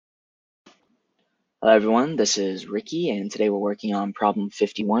Hello everyone, this is Ricky, and today we're working on problem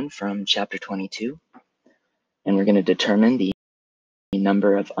 51 from chapter 22. And we're going to determine the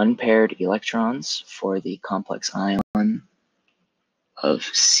number of unpaired electrons for the complex ion of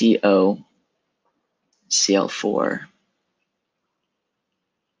CoCl4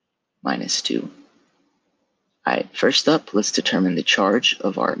 minus 2. Alright, first up, let's determine the charge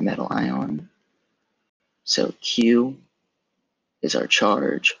of our metal ion. So Q is our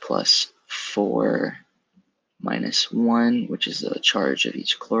charge plus 4 minus 1, which is the charge of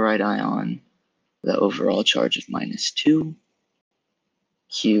each chloride ion. The overall charge of minus 2.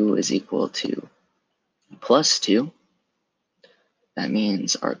 Q is equal to plus 2. That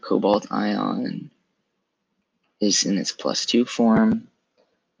means our cobalt ion is in its plus 2 form,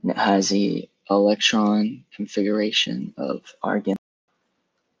 and it has the electron configuration of argon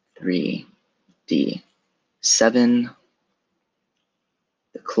 3d7.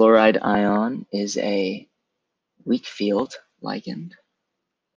 The chloride ion is a weak field ligand.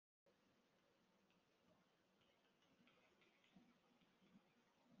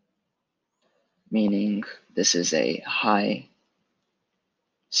 Meaning this is a high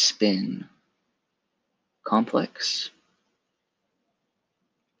spin complex.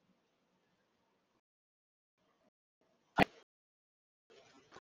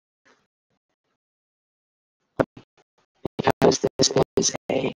 Because this is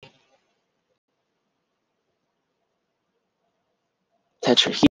a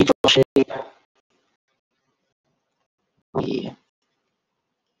tetrahedral shape, we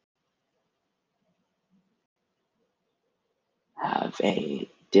have a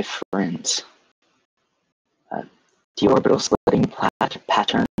different d orbital splitting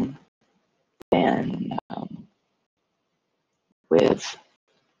pattern than with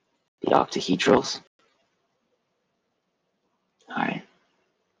the octahedrals. All right.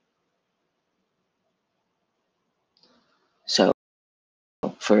 So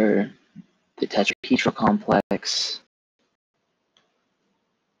for the tetrahedral complex,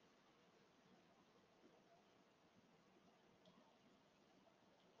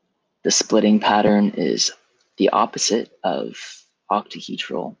 the splitting pattern is the opposite of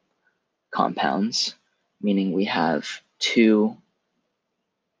octahedral compounds, meaning we have 2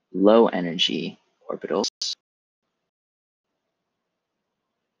 low energy orbitals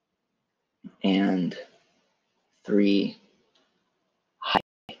and 3 high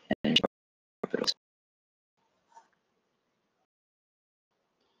energy orbitals.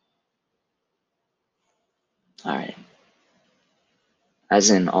 All right. As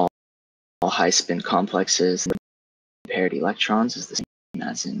in all high spin complexes, the paired electrons is the same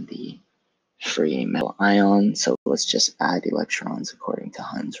as in the free metal ion, so let's just add electrons according to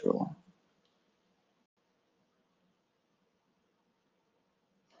Hund's rule.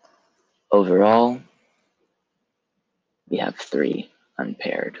 Overall, we have 3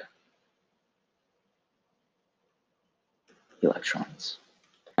 unpaired electrons.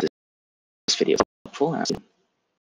 This video is helpful.